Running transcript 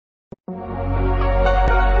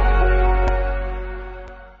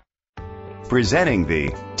Presenting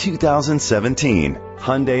the 2017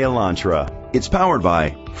 Hyundai Elantra. It's powered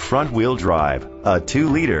by front-wheel drive, a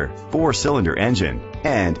 2-liter 4-cylinder engine,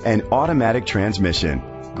 and an automatic transmission.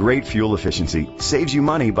 Great fuel efficiency saves you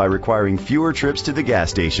money by requiring fewer trips to the gas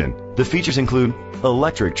station. The features include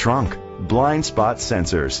electric trunk, blind spot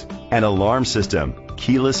sensors, an alarm system,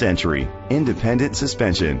 keyless entry, independent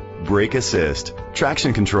suspension, brake assist,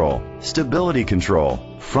 traction control, stability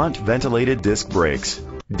control, front ventilated disc brakes,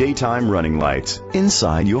 daytime running lights.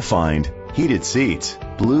 Inside you'll find heated seats,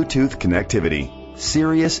 Bluetooth connectivity,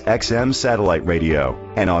 Sirius XM satellite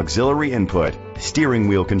radio, and auxiliary input, steering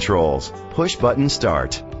wheel controls, push button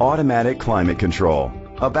start, automatic climate control,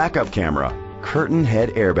 a backup camera, curtain head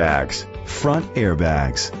airbags, front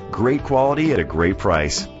airbags. Great quality at a great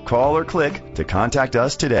price. Call or click to contact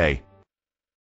us today.